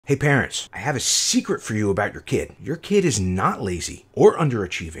Hey parents, I have a secret for you about your kid. Your kid is not lazy or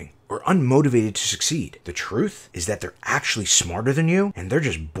underachieving or unmotivated to succeed. The truth is that they're actually smarter than you and they're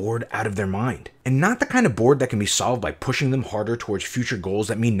just bored out of their mind. And not the kind of bored that can be solved by pushing them harder towards future goals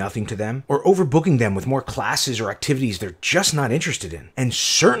that mean nothing to them, or overbooking them with more classes or activities they're just not interested in. And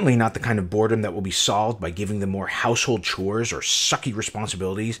certainly not the kind of boredom that will be solved by giving them more household chores or sucky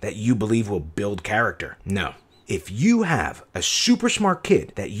responsibilities that you believe will build character. No. If you have a super smart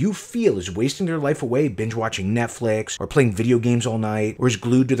kid that you feel is wasting their life away binge watching Netflix or playing video games all night or is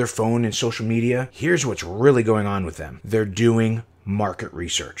glued to their phone and social media, here's what's really going on with them. They're doing market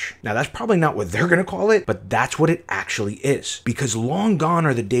research. Now that's probably not what they're going to call it, but that's what it actually is. Because long gone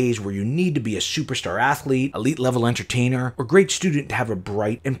are the days where you need to be a superstar athlete, elite level entertainer, or great student to have a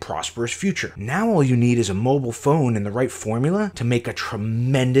bright and prosperous future. Now all you need is a mobile phone and the right formula to make a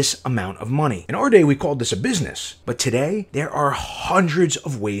tremendous amount of money. In our day we called this a business, but today there are hundreds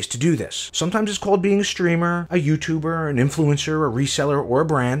of ways to do this. Sometimes it's called being a streamer, a YouTuber, an influencer, a reseller, or a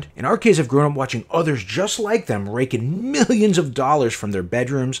brand. And our kids have grown up watching others just like them raking millions of dollars from their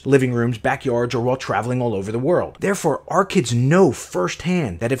bedrooms, living rooms, backyards, or while traveling all over the world. Therefore, our kids know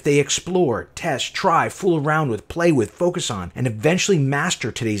firsthand that if they explore, test, try, fool around with, play with, focus on, and eventually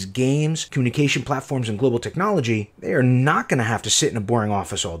master today's games, communication platforms, and global technology, they are not going to have to sit in a boring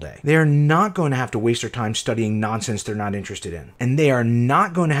office all day. They are not going to have to waste their time studying nonsense they're not interested in. And they are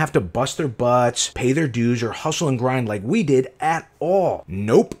not going to have to bust their butts, pay their dues, or hustle and grind like we did at all.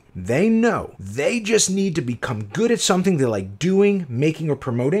 Nope. They know. They just need to become good at something they like doing, making, or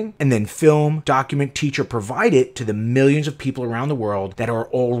promoting, and then film, document, teach, or provide it to the millions of people around the world that are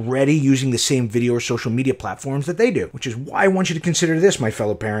already using the same video or social media platforms that they do. Which is why I want you to consider this, my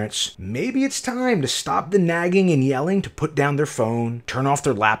fellow parents. Maybe it's time to stop the nagging and yelling to put down their phone, turn off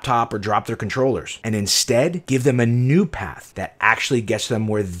their laptop, or drop their controllers, and instead give them a new path that actually gets them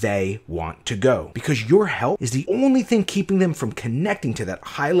where they want to go. Because your help is the only thing keeping them from connecting to that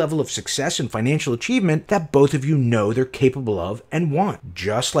high level of success and financial achievement that both of you know they're capable of and want,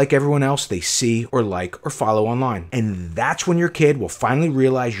 just like everyone else they see or like or follow online. And that's when your kid will finally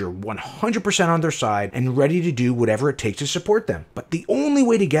realize you're 100% on their side and ready to do whatever it takes to support them. But the only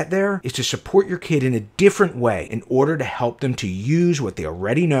way to get there is to support your kid in a different way in order to help them to use what they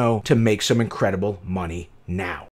already know to make some incredible money now.